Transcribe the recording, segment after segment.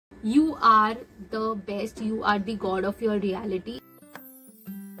You are the best. You are the god of your reality.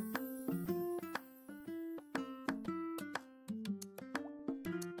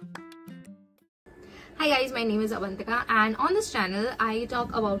 Hi guys, my name is Avantika, and on this channel I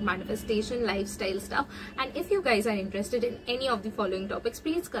talk about manifestation, lifestyle stuff, and if you guys are interested in any of the following topics,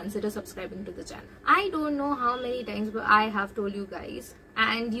 please consider subscribing to the channel. I don't know how many times but I have told you guys,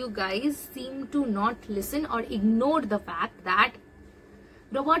 and you guys seem to not listen or ignore the fact that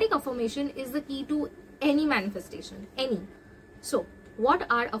robotic affirmation is the key to any manifestation, any. So what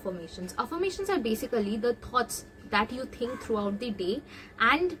are affirmations? Affirmations are basically the thoughts that you think throughout the day,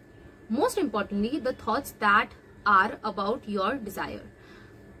 and most importantly, the thoughts that are about your desire.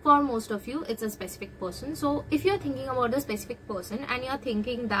 For most of you, it's a specific person. So if you're thinking about a specific person and you're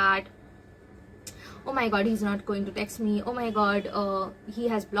thinking that, oh my god, he's not going to text me, oh my god, he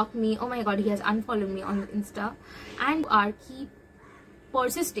has blocked me, oh my god, he has unfollowed me on Insta, and are keep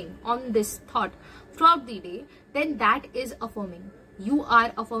persisting on this thought throughout the day, then that is affirming. You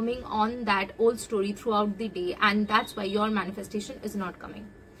are affirming on that old story throughout the day, and that's why your manifestation is not coming.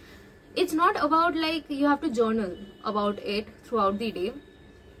 It's not about like you have to journal about it throughout the day.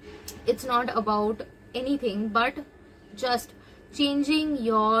 It's not about anything but just changing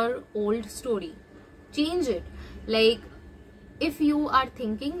your old story. Change it. Like if you are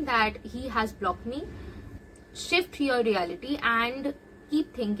thinking that he has blocked me, shift your reality and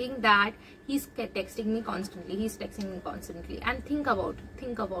keep thinking that he's texting me constantly, and think about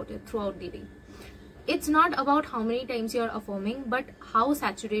it throughout the day. It's not about how many times you're affirming, but how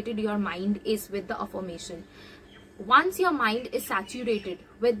saturated your mind is with the affirmation. Once your mind is saturated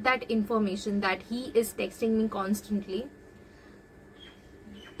with that information that he is texting me constantly,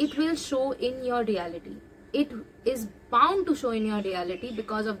 it will show in your reality. It is bound to show in your reality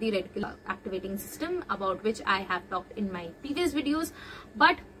because of the reticular activating system, about which I have talked in my previous videos.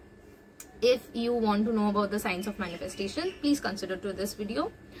 But if you want to know about the science of manifestation, please consider to this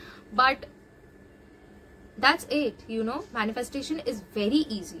video. But that's it, you know. Manifestation is very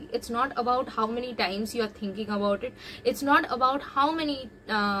easy. It's not about how many times you are thinking about it. It's not about how many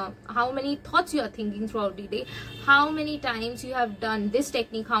thoughts you are thinking throughout the day, how many times you have done this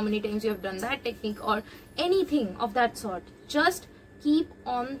technique, how many times you have done that technique, or anything of that sort. Just keep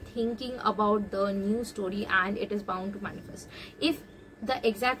on thinking about the new story and it is bound to manifest. If the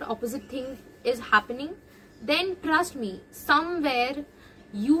exact opposite thing is happening, then trust me, somewhere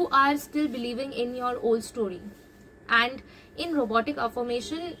you are still believing in your old story. And in robotic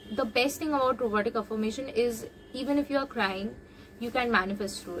affirmation, the best thing about robotic affirmation is, even if you are crying, you can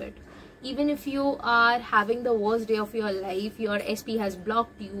manifest through it. Even if you are having the worst day of your life, your SP has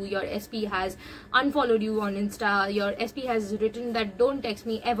blocked you, your SP has unfollowed you on Insta, your SP has written that don't text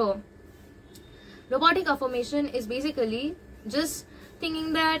me ever. Robotic affirmation is basically just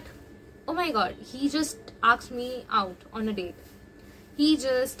thinking that, oh my god, he just asked me out on a date. He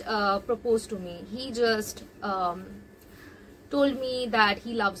just proposed to me. He just told me that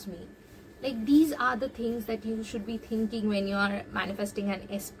he loves me. Like, these are the things that you should be thinking when you are manifesting an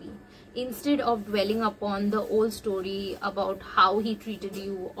SP, instead of dwelling upon the old story about how he treated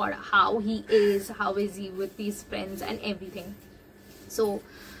you or how is he with his friends and everything. So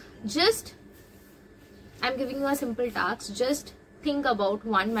just, I'm giving you a simple task. Just think about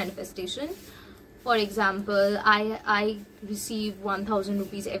one manifestation. For example, I receive 1000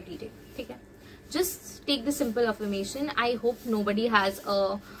 rupees every day. Okay? Just take the simple affirmation. I hope nobody has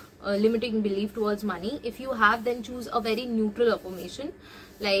a limiting belief towards money. If you have, then choose a very neutral affirmation.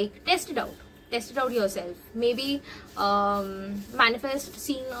 Like, test it out. Test it out yourself. Maybe manifest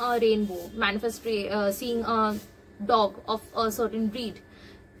seeing a rainbow. Manifest seeing a dog of a certain breed.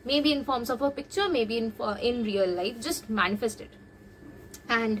 Maybe in forms of a picture, maybe in real life. Just manifest it.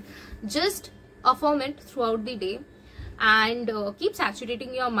 And just affirm it throughout the day, and keep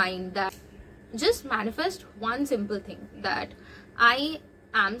saturating your mind. That just manifest one simple thing, that I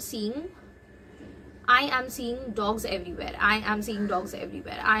am seeing dogs everywhere. I am seeing dogs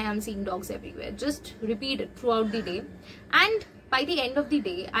everywhere. I am seeing dogs everywhere. Just repeat it throughout the day, and by the end of the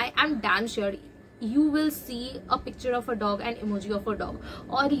day, I am damn sure you will see a picture of a dog, an emoji of a dog,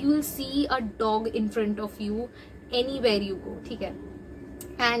 or you will see a dog in front of you anywhere you go. Okay?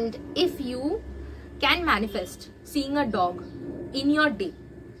 And if you can manifest seeing a dog in your day,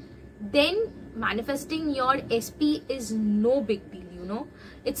 then manifesting your SP is no big deal, you know.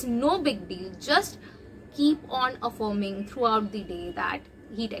 It's no big deal. Just keep on affirming throughout the day that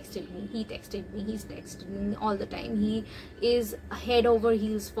he texted me, he's texted me all the time, he is head over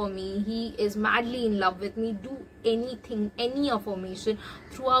heels for me, he is madly in love with me. Do anything, any affirmation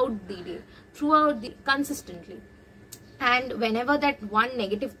throughout the day, consistently. And whenever that one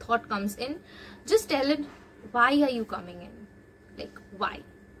negative thought comes in, just tell it, why are you coming in? Like, why?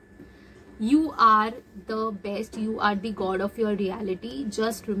 You are the best. You are the god of your reality.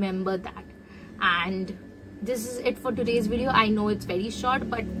 Just remember that. And this is it for today's video. I know it's very short,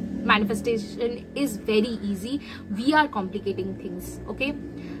 but manifestation is very easy. We are complicating things, okay?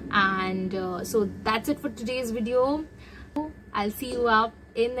 And so that's it for today's video. I'll see you up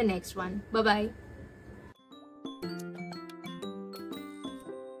in the next one. Bye bye.